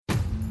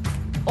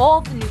all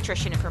the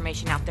nutrition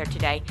information out there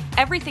today.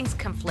 Everything's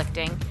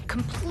conflicting,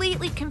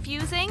 completely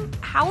confusing.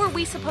 How are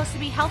we supposed to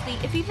be healthy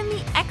if even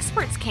the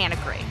experts can't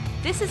agree?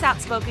 This is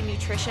Outspoken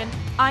Nutrition.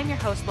 I'm your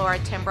host, Laura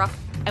Timbrook,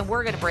 and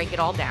we're going to break it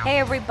all down. Hey,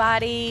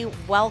 everybody.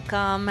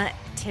 Welcome.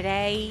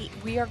 Today,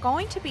 we are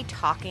going to be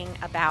talking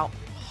about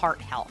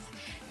heart health.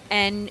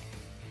 And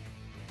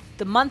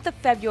the month of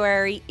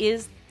February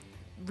is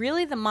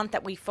really the month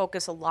that we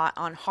focus a lot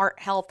on heart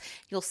health.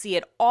 You'll see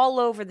it all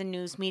over the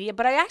news media,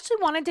 but I actually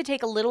wanted to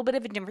take a little bit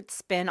of a different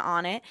spin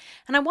on it.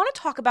 And I want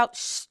to talk about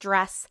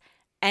stress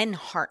and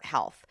heart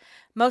health.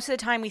 Most of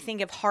the time we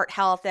think of heart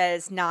health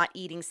as not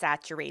eating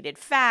saturated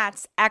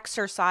fats,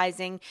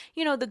 exercising,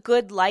 the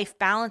good life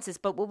balances.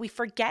 But what we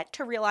forget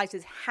to realize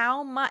is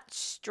how much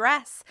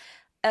stress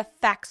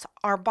affects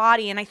our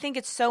body. And I think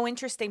it's so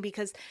interesting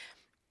because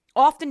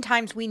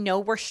oftentimes we know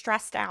we're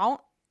stressed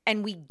out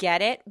and we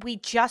get it. We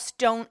just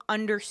don't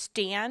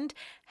understand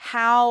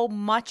how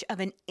much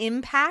of an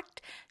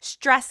impact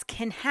stress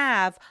can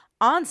have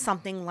on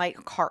something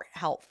like heart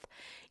health.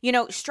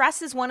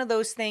 Stress is one of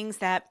those things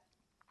that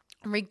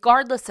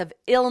regardless of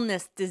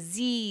illness,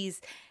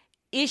 disease,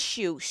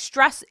 issue,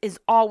 stress is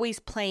always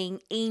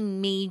playing a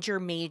major,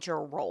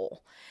 major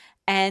role.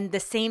 And the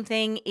same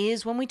thing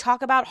is when we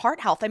talk about heart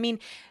health.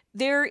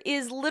 There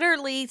is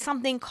literally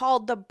something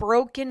called the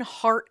broken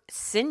heart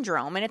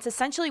syndrome, and it's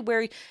essentially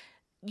where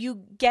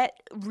you get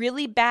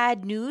really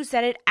bad news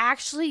that it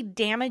actually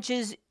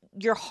damages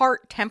your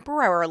heart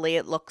temporarily,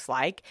 it looks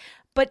like,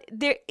 but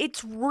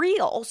it's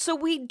real. So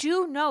we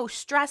do know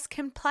stress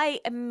can play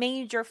a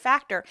major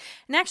factor.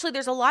 And actually,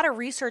 there's a lot of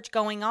research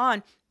going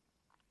on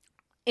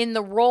in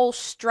the role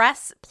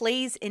stress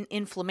plays in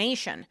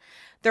inflammation.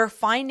 They're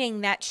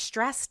finding that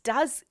stress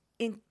does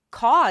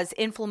cause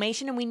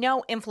inflammation, and we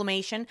know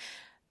inflammation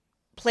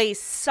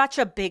plays such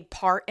a big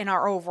part in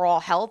our overall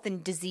health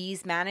and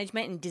disease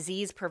management and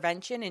disease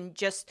prevention and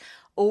just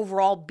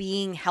overall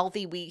being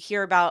healthy. We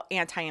hear about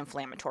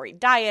anti-inflammatory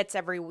diets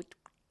every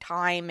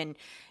time, and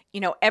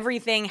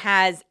everything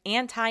has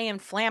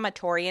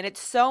anti-inflammatory, and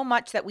it's so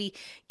much that we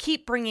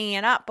keep bringing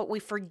it up, but we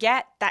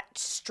forget that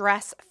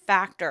stress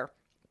factor.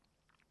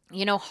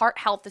 Heart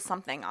health is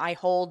something I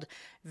hold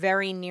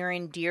very near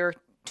and dear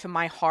to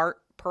my heart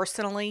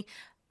personally.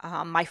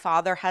 My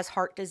father has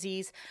heart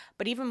disease,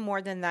 but even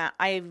more than that,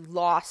 I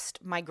lost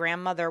my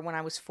grandmother when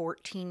I was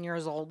 14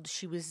 years old.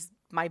 She was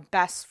my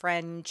best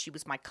friend. She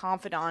was my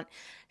confidant.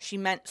 She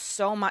meant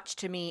so much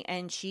to me,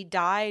 and she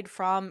died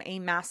from a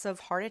massive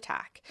heart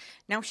attack.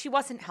 Now, she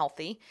wasn't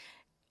healthy.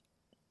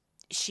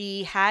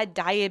 She had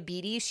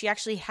diabetes. She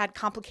actually had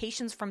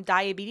complications from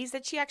diabetes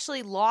that she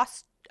actually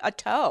lost a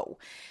toe.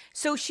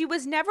 So she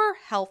was never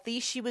healthy.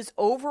 She was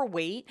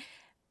overweight.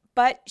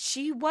 But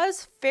she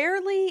was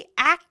fairly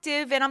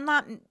active, and I'm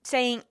not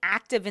saying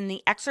active in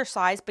the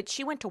exercise, but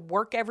she went to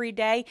work every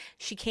day.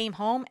 She came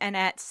home, and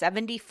at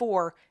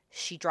 74,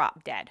 she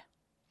dropped dead.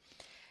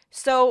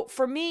 So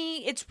for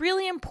me, it's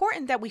really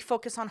important that we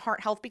focus on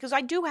heart health because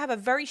I do have a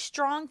very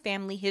strong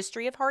family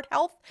history of heart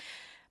health.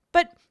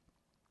 But,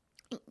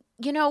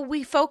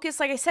 we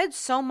focus, like I said,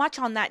 so much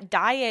on that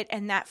diet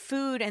and that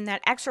food and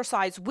that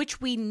exercise,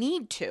 which we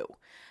need to.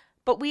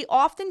 But we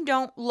often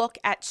don't look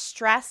at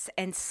stress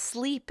and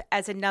sleep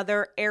as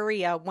another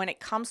area when it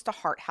comes to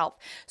heart health.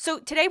 So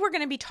today we're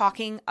going to be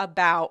talking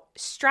about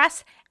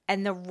stress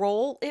and the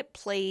role it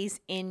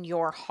plays in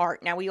your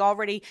heart. Now, we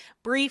already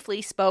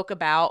briefly spoke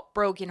about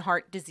broken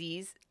heart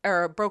disease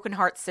or broken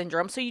heart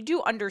syndrome. So you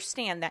do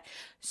understand that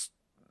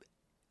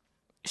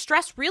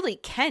stress really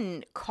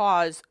can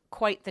cause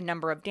quite the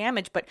number of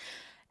damage.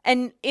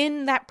 And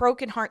in that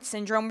broken heart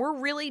syndrome, we're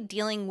really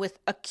dealing with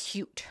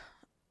acute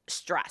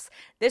stress.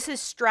 This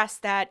is stress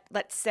that,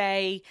 let's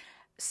say,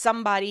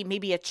 somebody,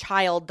 maybe a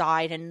child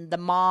died and the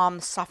mom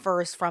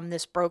suffers from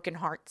this broken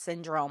heart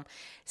syndrome,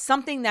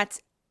 something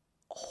that's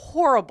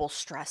horrible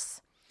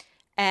stress,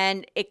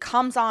 and it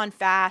comes on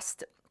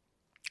fast.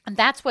 And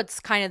that's what's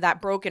kind of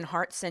that broken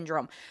heart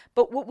syndrome.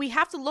 But what we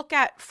have to look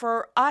at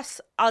for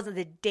us are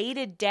the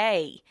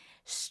day-to-day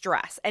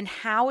stress and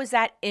how is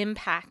that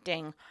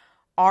impacting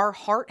our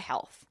heart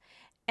health.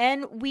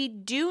 And we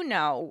do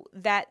know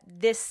that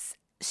this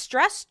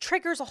stress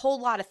triggers a whole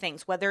lot of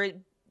things, whether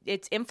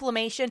it's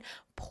inflammation,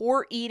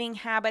 poor eating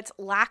habits,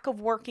 lack of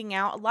working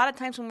out. A lot of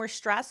times when we're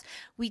stressed,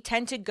 we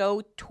tend to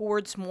go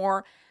towards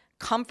more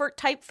comfort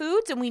type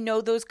foods, and we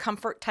know those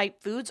comfort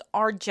type foods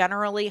are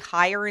generally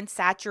higher in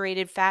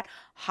saturated fat,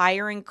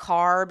 higher in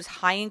carbs,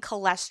 high in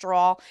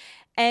cholesterol,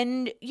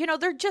 and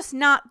they're just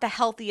not the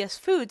healthiest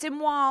foods. And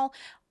while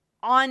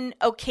on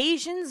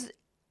occasions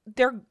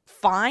they're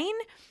fine,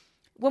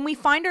 when we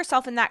find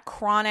ourselves in that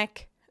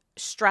chronic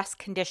stress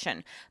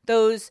condition,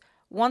 those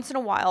once in a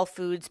while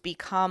foods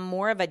become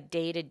more of a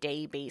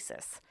day-to-day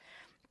basis.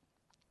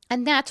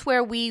 And that's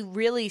where we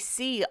really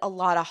see a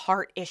lot of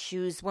heart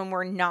issues when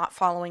we're not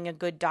following a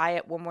good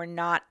diet, when we're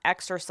not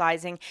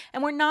exercising,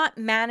 and we're not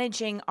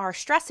managing our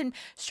stress. And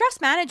stress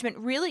management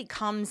really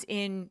comes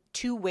in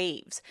two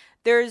waves.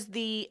 There's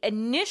the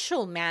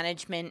initial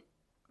management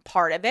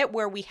part of it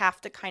where we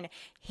have to kind of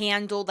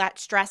handle that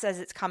stress as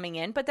it's coming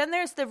in. But then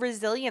there's the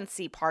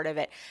resiliency part of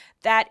it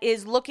that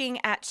is looking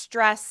at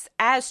stress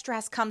as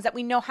stress comes, that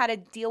we know how to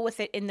deal with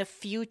it in the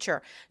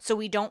future so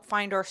we don't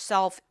find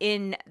ourselves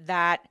in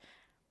that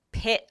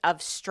pit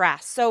of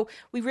stress. So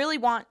we really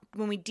want,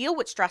 when we deal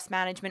with stress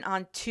management,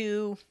 on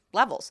 2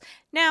 levels.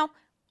 Now,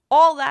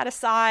 all that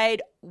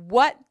aside,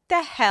 what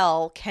the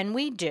hell can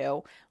we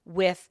do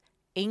with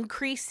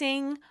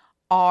increasing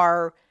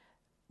our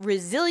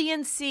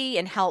resiliency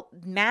and help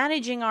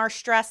managing our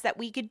stress that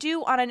we could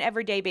do on an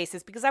everyday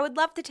basis? Because I would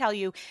love to tell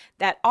you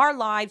that our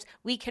lives,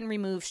 we can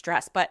remove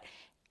stress. But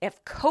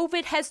if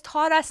COVID has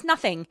taught us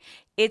nothing,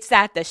 it's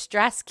that the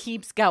stress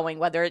keeps going,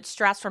 whether it's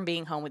stress from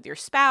being home with your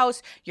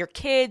spouse, your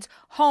kids,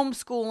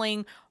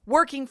 homeschooling,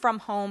 working from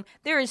home.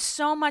 There is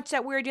so much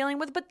that we're dealing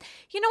with. But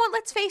you know what?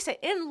 Let's face it.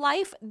 In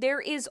life, there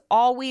is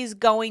always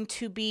going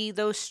to be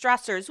those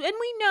stressors. And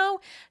we know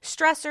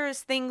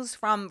stressors, things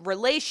from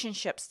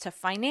relationships to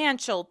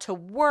financial to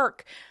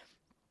work.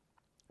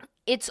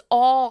 It's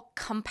all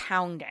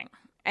compounding.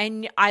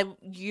 And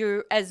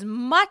you're, as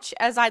much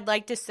as I'd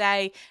like to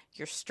say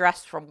your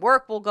stress from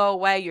work will go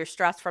away, your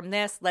stress from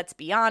this, let's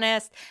be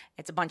honest,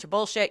 it's a bunch of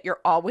bullshit.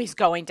 You're always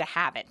going to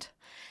have it.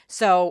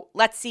 So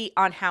let's see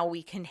on how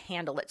we can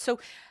handle it. So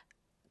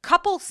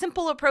couple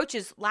simple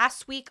approaches.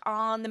 Last week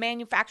on the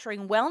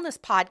Manufacturing Wellness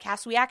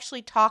podcast, we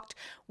actually talked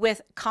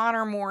with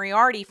Connor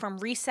Moriarty from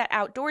Reset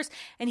Outdoors,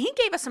 and he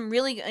gave us some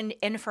really good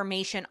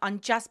information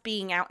on just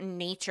being out in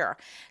nature.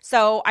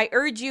 So I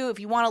urge you, if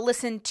you want to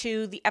listen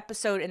to the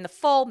episode in the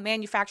full,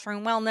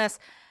 Manufacturing Wellness,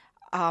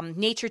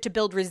 Nature to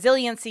Build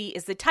Resiliency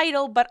is the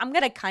title, but I'm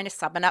going to kind of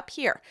sum it up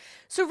here.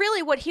 So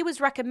really what he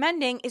was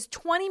recommending is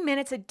 20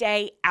 minutes a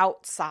day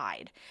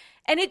outside.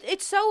 And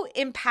it's so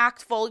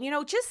impactful. You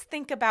know, just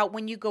think about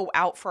when you go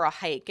out for a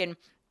hike. And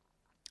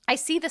I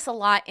see this a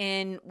lot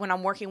when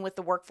I'm working with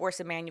the workforce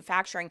in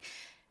manufacturing.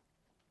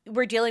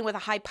 We're dealing with a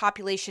high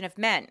population of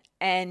men.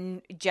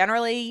 And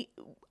generally,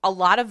 a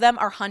lot of them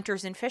are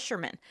hunters and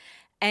fishermen.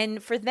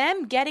 And for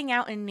them, getting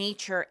out in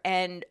nature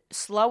and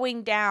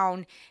slowing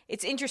down,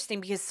 it's interesting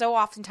because so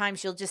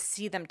oftentimes you'll just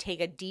see them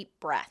take a deep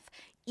breath,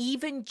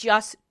 even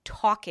just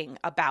talking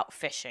about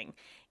fishing.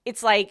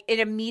 It's like an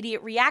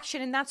immediate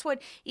reaction. And that's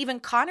what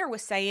even Connor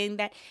was saying,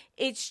 that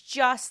it's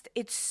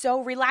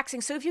so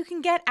relaxing. So if you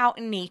can get out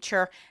in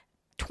nature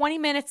 20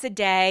 minutes a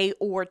day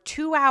or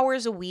 2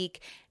 hours a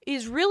week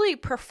is really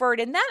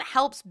preferred. And that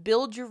helps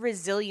build your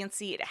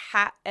resiliency.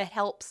 It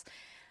helps,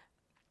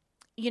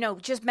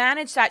 just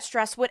manage that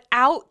stress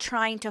without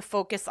trying to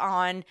focus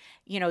on,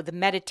 the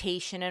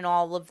meditation and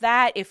all of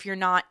that if you're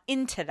not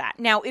into that.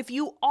 Now, if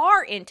you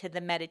are into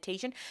the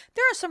meditation,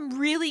 there are some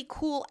really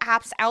cool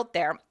apps out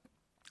there.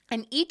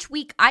 And each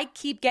week I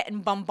keep getting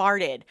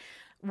bombarded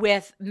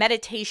with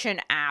meditation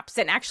apps.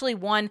 And actually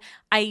one,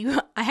 I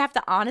have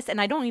to honest,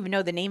 and I don't even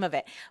know the name of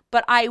it,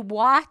 but I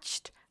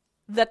watched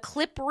the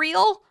clip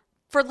reel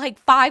for like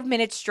 5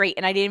 minutes straight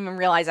and I didn't even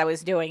realize I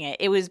was doing it.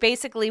 It was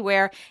basically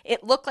where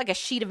it looked like a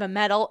sheet of a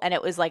metal and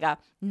it was like a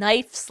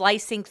knife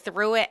slicing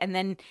through it, and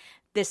then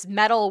this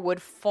metal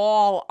would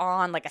fall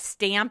on like a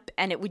stamp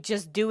and it would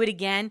just do it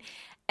again.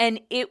 And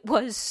it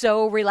was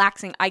so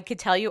relaxing. I could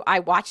tell you I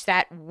watched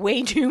that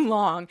way too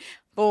long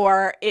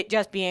for it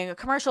just being a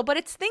commercial. But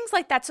it's things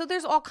like that. So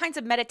there's all kinds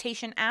of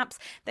meditation apps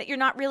that you're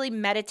not really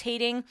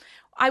meditating.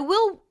 I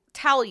will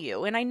tell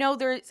you, and I know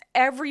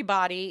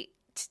everybody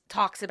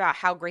talks about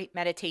how great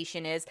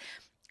meditation is.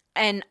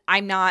 And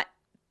I'm not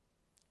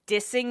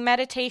dissing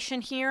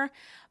meditation here.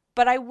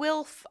 But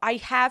I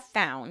have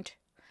found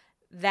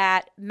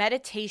that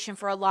meditation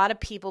for a lot of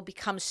people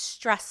becomes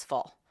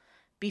stressful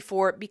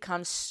before it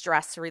becomes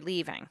stress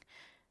relieving.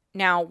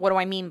 Now, what do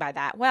I mean by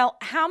that? Well,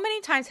 how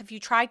many times have you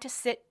tried to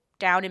sit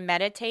down and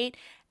meditate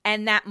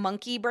and that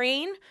monkey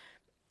brain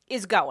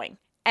is going?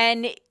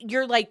 And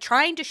you're like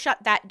trying to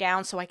shut that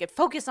down so I could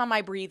focus on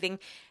my breathing.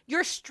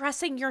 You're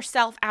stressing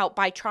yourself out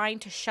by trying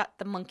to shut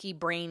the monkey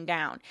brain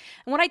down.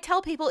 And when I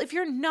tell people, if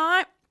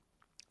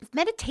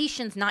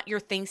meditation's not your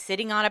thing,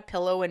 sitting on a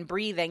pillow and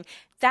breathing,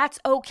 that's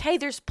okay.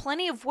 There's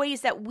plenty of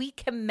ways that we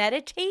can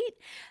meditate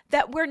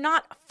that we're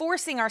not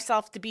forcing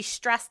ourselves to be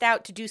stressed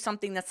out to do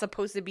something that's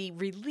supposed to be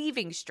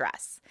relieving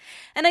stress.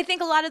 And I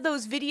think a lot of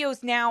those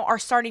videos now are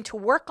starting to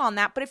work on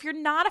that. But if you're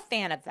not a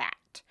fan of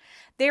that,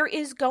 there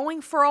is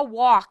going for a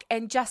walk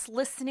and just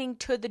listening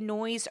to the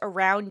noise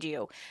around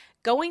you.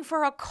 Going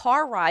for a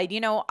car ride.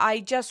 I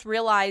just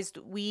realized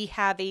we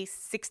have a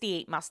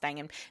 68 Mustang,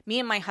 and me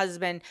and my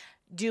husband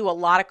do a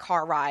lot of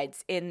car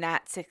rides in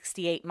that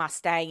 68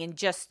 Mustang, and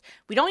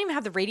we don't even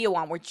have the radio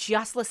on. We're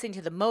just listening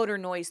to the motor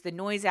noise, the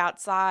noise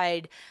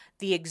outside,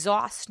 the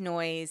exhaust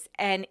noise,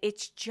 and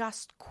it's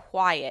just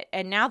quiet.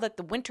 And now that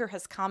the winter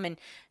has come and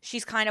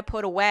she's kind of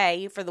put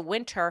away for the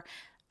winter,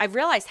 I've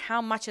realized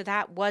how much of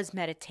that was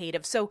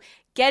meditative. So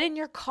get in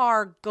your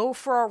car, go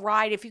for a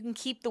ride. If you can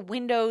keep the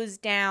windows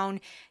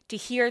down to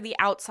hear the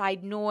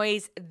outside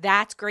noise,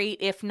 that's great.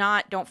 If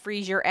not, don't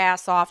freeze your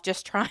ass off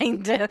just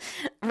trying to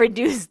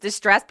reduce the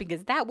stress,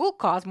 because that will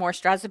cause more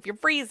stress if you're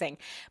freezing.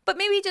 But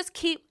maybe just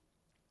keep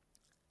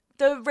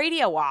the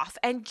radio off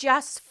and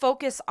just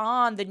focus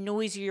on the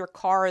noise of your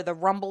car, the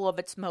rumble of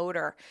its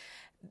motor,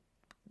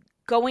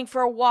 going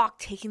for a walk,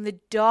 taking the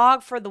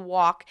dog for the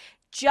walk,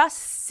 just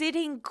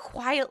sitting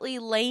quietly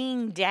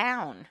laying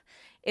down.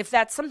 If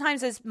that's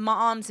sometimes as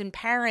moms and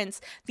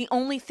parents, the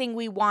only thing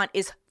we want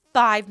is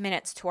 5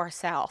 minutes to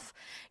ourselves.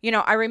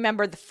 I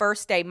remember the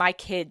first day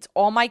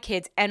all my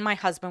kids and my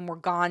husband were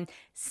gone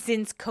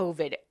since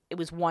COVID. It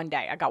was one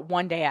day. I got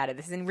one day out of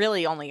this, and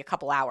really only a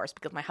couple hours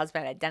because my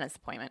husband had a dentist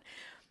appointment.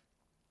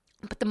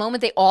 But the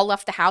moment they all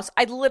left the house,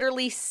 I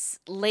literally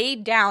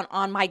laid down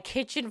on my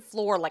kitchen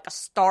floor like a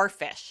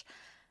starfish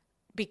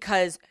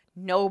because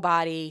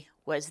nobody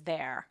was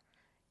there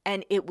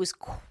and it was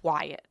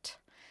quiet.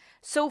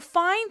 So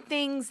find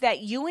things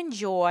that you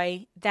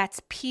enjoy,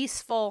 that's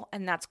peaceful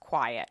and that's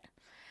quiet.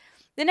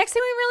 The next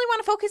thing we really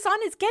want to focus on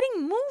is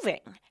getting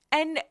moving.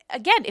 And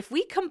again, if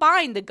we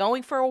combine the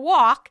going for a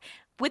walk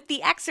with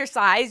the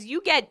exercise,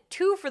 you get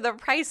 2 for the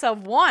price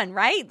of 1,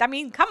 right? I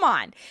mean, come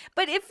on.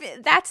 But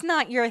if that's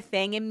not your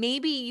thing, and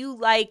maybe you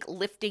like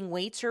lifting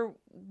weights or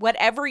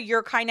whatever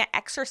your kind of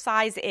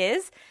exercise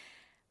is,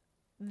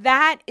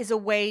 that is a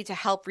way to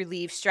help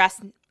relieve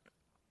stress.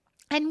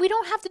 And we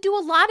don't have to do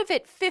a lot of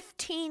it.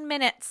 15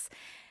 minutes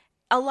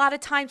a lot of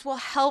times will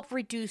help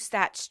reduce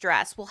that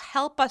stress, will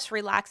help us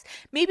relax.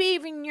 Maybe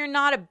even you're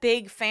not a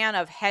big fan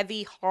of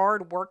heavy,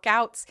 hard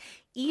workouts.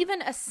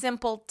 Even a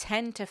simple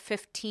 10 to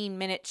 15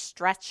 minute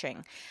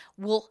stretching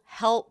will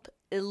help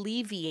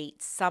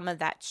alleviate some of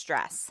that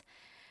stress.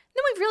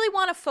 Then we really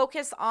want to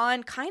focus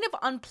on kind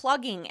of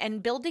unplugging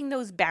and building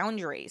those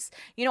boundaries.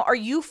 Are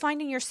you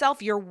finding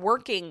yourself you're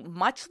working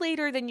much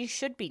later than you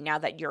should be now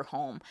that you're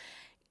home?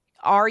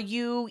 Are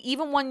you,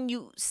 even when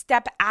you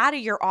step out of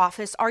your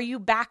office, are you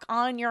back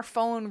on your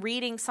phone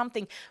reading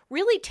something?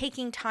 Really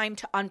taking time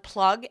to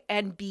unplug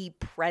and be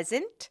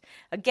present.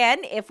 Again,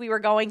 if we were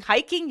going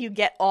hiking, you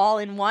get all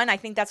in one. I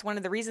think that's one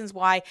of the reasons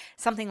why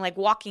something like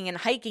walking and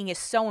hiking is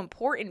so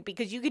important,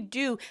 because you could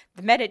do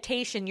the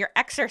meditation, your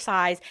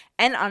exercise,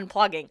 and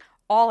unplugging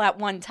all at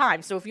one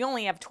time. So if you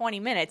only have 20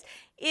 minutes,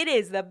 it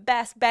is the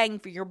best bang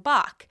for your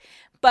buck.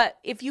 But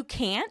if you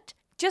can't,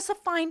 just to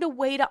find a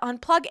way to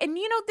unplug. And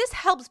this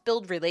helps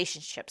build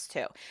relationships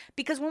too,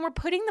 because when we're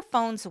putting the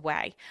phones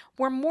away,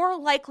 we're more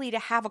likely to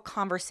have a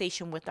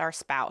conversation with our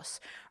spouse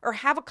or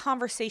have a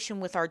conversation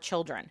with our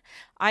children.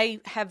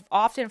 I have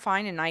often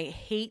find, and I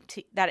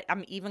hate that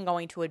I'm even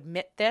going to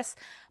admit this,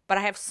 but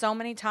I have so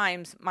many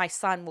times my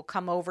son will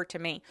come over to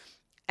me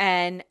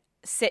and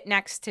sit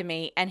next to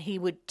me, and he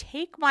would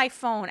take my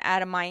phone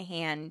out of my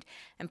hand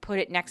and put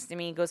it next to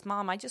me and goes,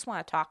 "Mom, I just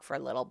want to talk for a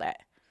little bit."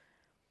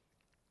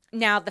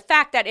 Now, the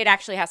fact that it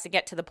actually has to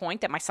get to the point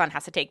that my son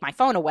has to take my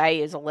phone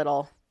away is a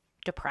little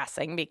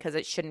depressing, because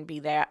it shouldn't be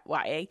that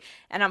way.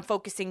 And I'm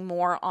focusing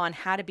more on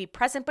how to be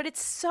present, but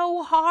it's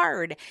so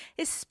hard,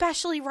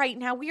 especially right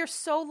now. We are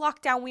so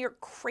locked down. We are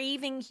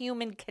craving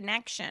human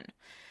connection.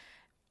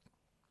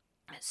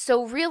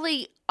 So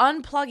really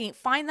unplugging,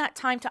 find that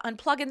time to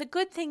unplug. And the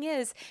good thing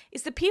is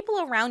the people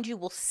around you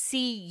will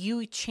see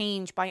you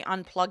change by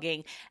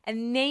unplugging,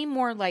 and they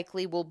more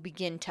likely will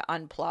begin to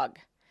unplug.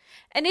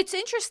 And it's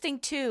interesting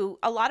too,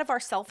 a lot of our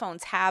cell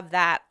phones have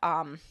that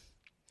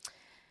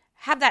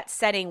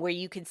setting where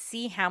you can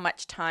see how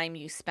much time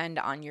you spend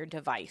on your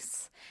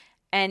device.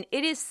 And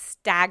it is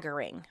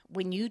staggering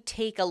when you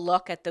take a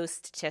look at those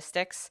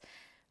statistics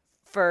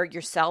for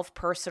yourself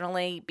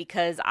personally,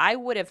 because I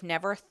would have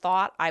never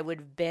thought I would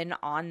have been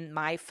on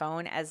my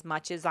phone as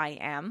much as I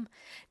am.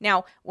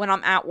 Now, when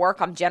I'm at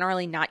work, I'm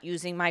generally not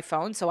using my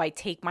phone, so I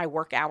take my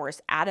work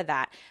hours out of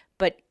that.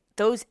 But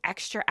those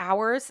extra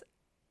hours,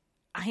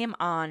 I am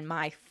on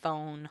my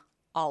phone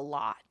a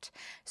lot.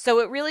 So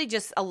it really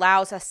just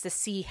allows us to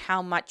see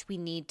how much we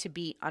need to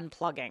be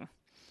unplugging.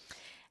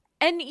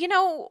 And,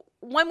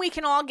 when we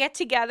can all get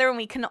together and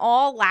we can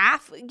all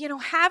laugh,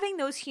 having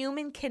those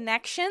human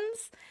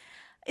connections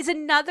is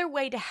another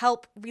way to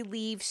help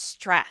relieve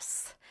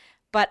stress.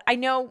 But I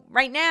know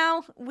right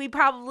now we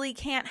probably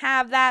can't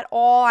have that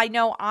all. I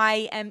know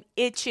I am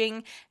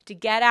itching to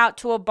get out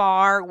to a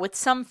bar with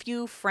some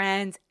few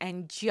friends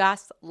and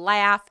just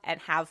laugh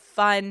and have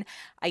fun.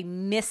 I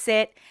miss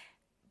it.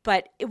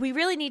 But we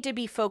really need to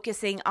be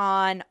focusing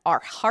on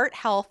our heart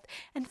health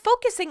and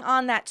focusing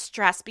on that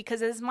stress,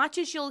 because as much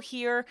as you'll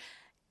hear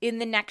in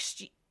the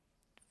next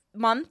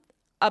month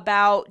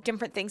about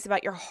different things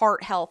about your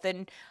heart health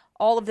and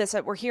all of this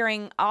that we're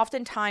hearing,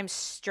 oftentimes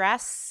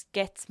stress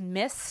gets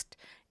missed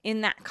in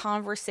that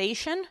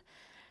conversation.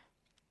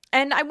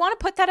 And I want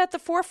to put that at the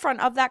forefront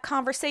of that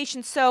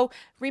conversation. So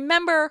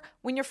remember,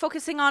 when you're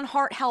focusing on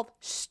heart health,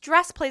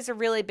 stress plays a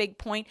really big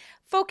point.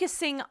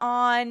 Focusing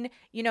on,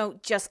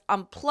 just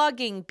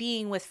unplugging,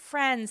 being with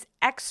friends,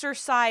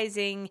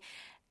 exercising,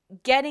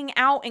 getting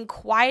out and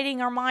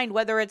quieting our mind,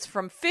 whether it's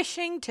from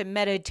fishing to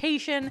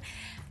meditation.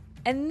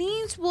 And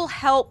these will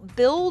help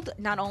build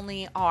not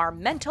only our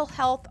mental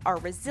health, our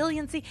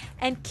resiliency,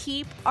 and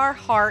keep our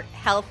heart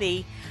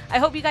healthy. I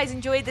hope you guys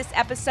enjoyed this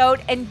episode,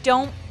 and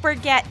don't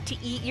forget to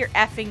eat your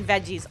effing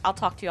veggies. I'll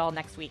talk to you all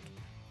next week.